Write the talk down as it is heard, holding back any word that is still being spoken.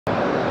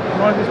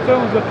Nós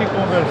estamos aqui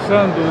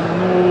conversando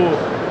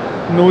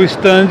no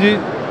estande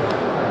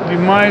de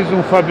mais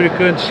um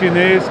fabricante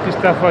chinês que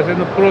está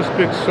fazendo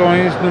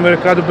prospecções no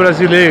mercado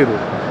brasileiro,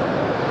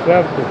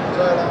 certo?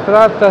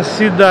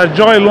 Trata-se da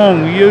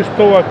Joylong e eu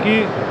estou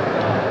aqui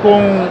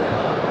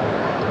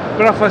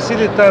para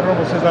facilitar para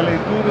vocês a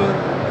leitura,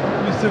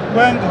 Mr.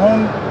 Quang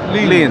Hong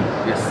Lin.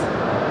 Yes.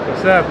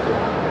 Certo?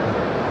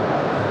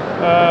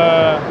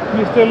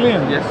 Mr.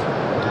 Lin. Yes.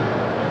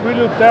 Would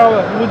you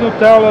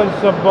tell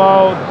us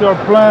about your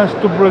plans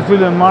to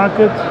Brazilian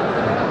market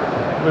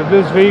with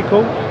this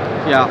vehicle?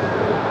 Yeah.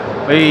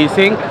 We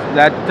think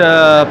that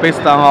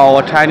based on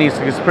our Chinese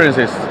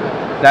experiences,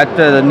 that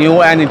the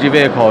new energy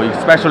vehicle,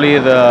 especially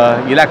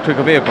the electric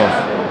vehicles,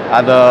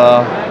 are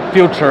the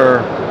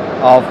future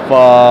of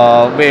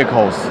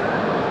vehicles.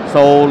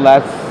 So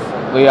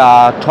we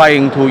are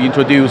trying to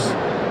introduce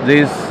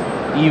this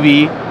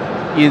EV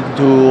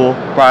into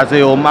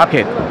Brazil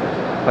market.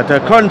 But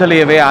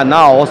currently we are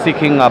now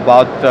seeking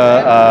about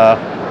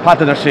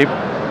partnership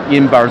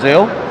in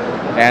Brazil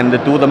and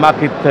do the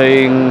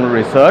marketing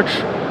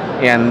research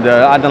and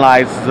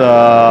analyze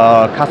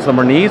the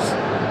customer needs.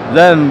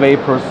 Then we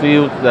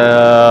pursue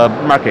the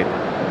market.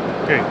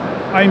 Okay.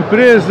 A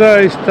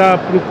empresa está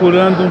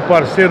procurando um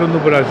parceiro no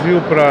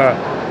Brasil para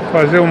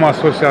fazer uma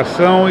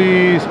associação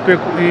e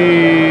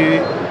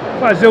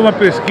fazer uma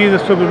pesquisa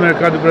sobre o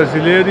mercado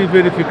brasileiro e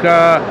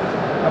verificar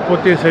a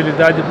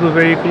potencialidade para o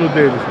veículo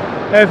deles.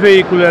 É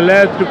veículo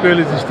elétrico,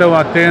 eles estão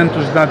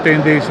atentos na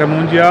tendência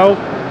mundial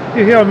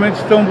e realmente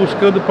estão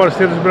buscando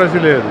parceiros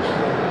brasileiros.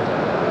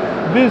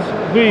 This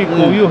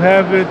vehicle, you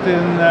have it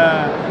in,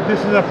 this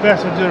is a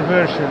passenger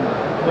version,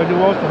 but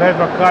you also have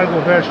a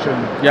cargo version.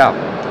 Yeah.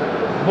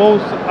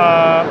 Both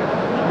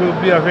will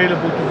be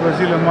available to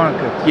Brazilian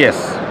market.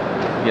 Yes.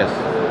 Yes.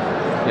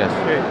 Yes.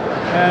 Okay.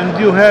 And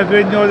do you have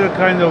any other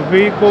kind of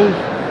vehicles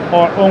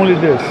or only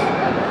this?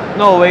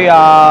 No, we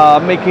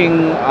are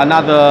making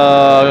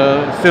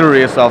another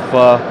series of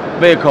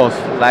vehicles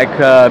like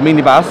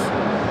minibus.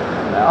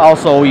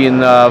 Also we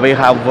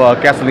have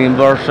gasoline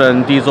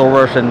version, diesel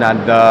version,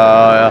 and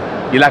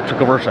electric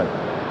version.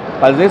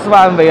 But this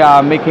one we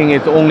are making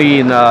it only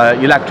in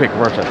electric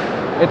version.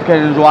 It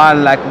can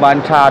run like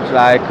one charge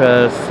like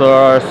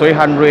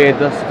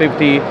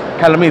 350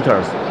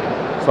 kilometers.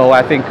 So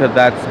I think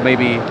that's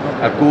maybe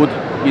a good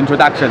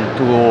introduction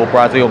to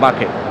Brazil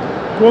market.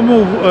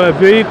 Como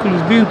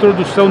veículos de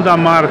introdução da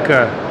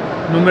marca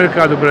no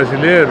mercado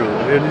brasileiro,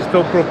 eles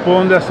estão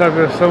propondo essa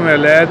versão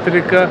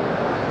elétrica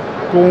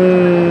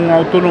com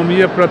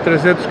autonomia para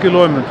 300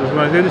 km,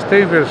 mas eles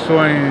têm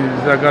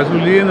versões a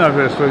gasolina,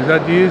 versões a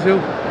diesel,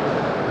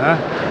 né?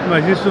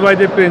 Mas isso vai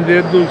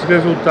depender dos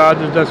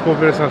resultados das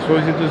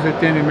conversações e dos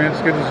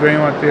entendimentos que eles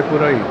venham a ter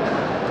por aí,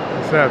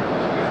 certo?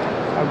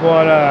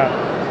 Agora,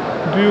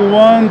 do you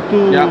want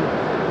to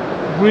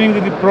bring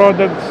the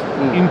products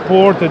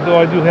imported,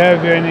 or do you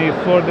have any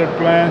further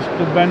plans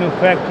to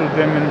manufacture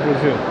them in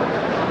Brazil?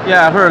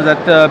 Yeah, I heard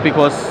that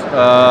because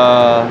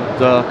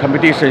the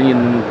competition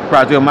in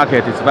Brazil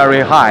market is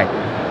very high.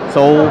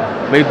 So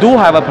we do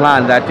have a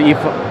plan that if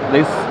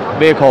this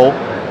vehicle,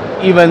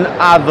 even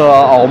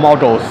other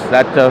models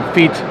that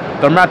fit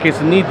the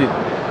market's needed,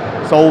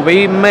 so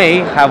we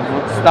may have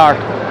start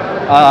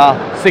a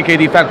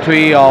CKD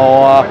factory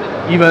or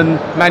even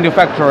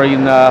manufacture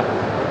in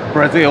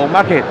Brazil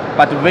market,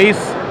 but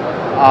with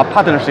a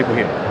partnership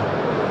here,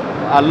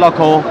 a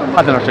local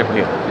partnership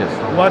here. Yes.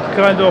 What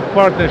kind of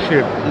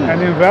partnership?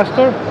 An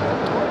investor?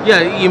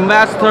 Yeah,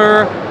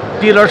 investor,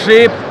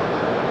 dealership,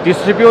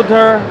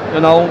 distributor. You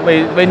know,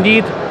 we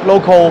need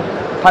local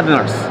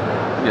partners.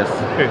 Yes.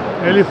 Okay.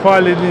 Ele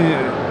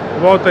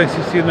volta a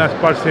insistir nas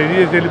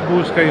parcerias, ele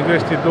busca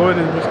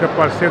investidores, busca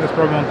parceiros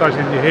para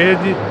montagem de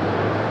rede.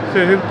 Ou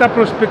seja, ele está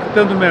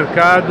prospectando o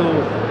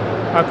mercado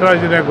atrás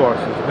de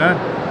negócios, né?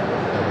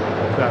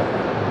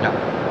 Yeah.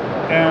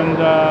 And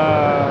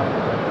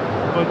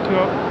but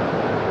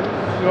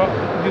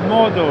the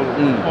model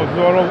of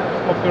your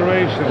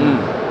operation,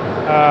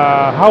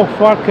 how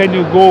far can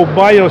you go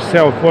by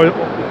yourself, or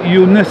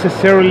you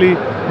necessarily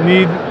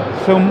need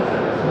some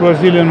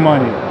Brazilian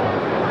money?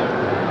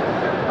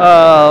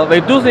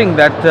 We do think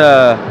that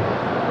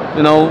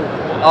you know,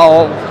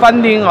 our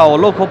funding our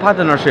local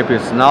partnership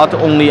is not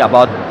only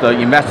about the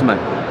investment.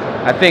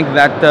 I think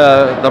that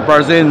the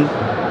Brazilian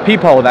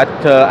people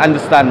that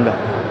understand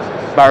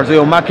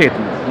Brazil market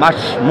much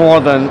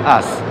more than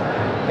us,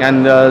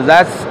 and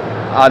that's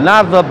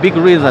another big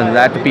reason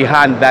that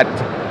behind that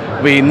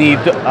we need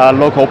a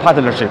local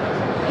partnership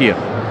here.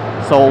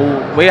 So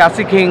we are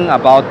seeking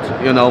about,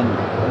 you know,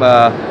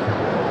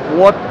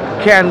 what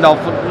kind of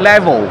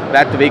level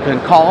that we can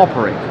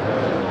cooperate.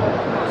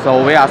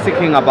 So we are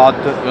seeking about,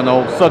 you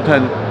know,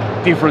 certain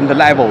different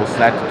levels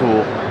that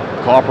to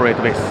cooperate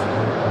with.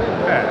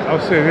 Ou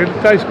seja, ele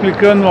está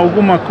explicando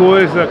alguma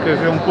coisa, quer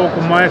dizer, um pouco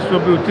mais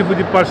sobre o tipo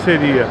de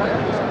parceria.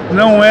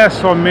 Não é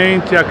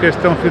somente a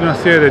questão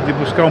financeira, de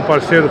buscar um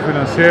parceiro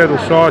financeiro,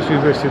 sócio,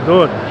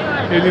 investidor.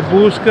 Ele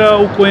busca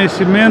o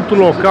conhecimento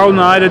local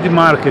na área de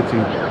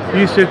marketing.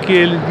 Isso é que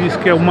ele diz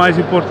que é o mais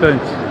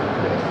importante.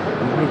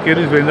 porque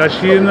eles vêm da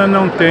China,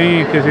 não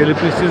tem, quer dizer, ele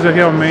precisa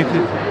realmente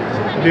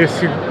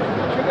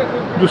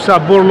do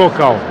sabor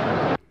local.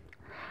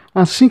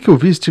 Assim que eu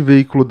vi este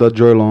veículo da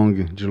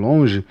Joylong de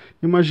longe,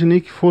 imaginei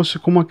que fosse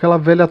como aquela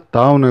velha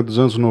Towner dos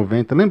anos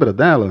 90, lembra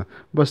dela?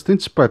 Bastante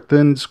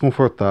espartana e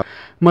desconfortável.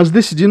 Mas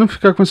decidi não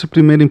ficar com essa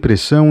primeira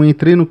impressão e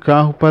entrei no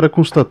carro para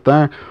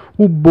constatar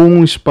o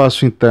bom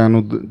espaço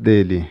interno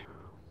dele.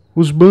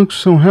 Os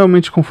bancos são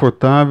realmente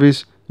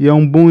confortáveis e há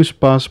um bom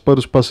espaço para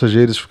os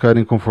passageiros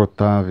ficarem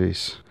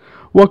confortáveis.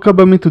 O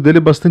acabamento dele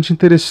é bastante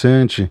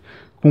interessante,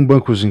 com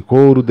bancos em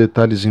couro,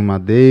 detalhes em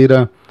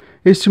madeira.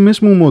 Este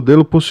mesmo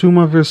modelo possui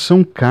uma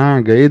versão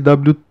carga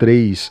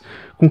EW3,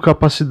 com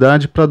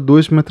capacidade para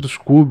 2 metros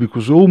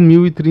cúbicos ou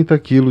 1.030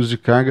 kg de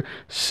carga,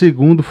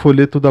 segundo o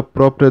folheto da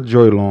própria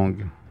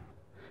Joylong.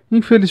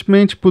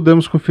 Infelizmente,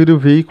 pudemos conferir o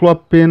veículo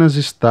apenas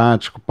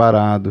estático,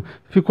 parado.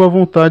 Ficou à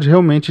vontade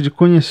realmente de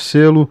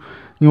conhecê-lo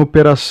em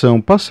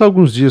operação, passar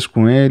alguns dias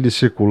com ele,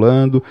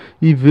 circulando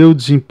e ver o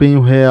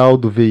desempenho real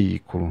do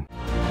veículo.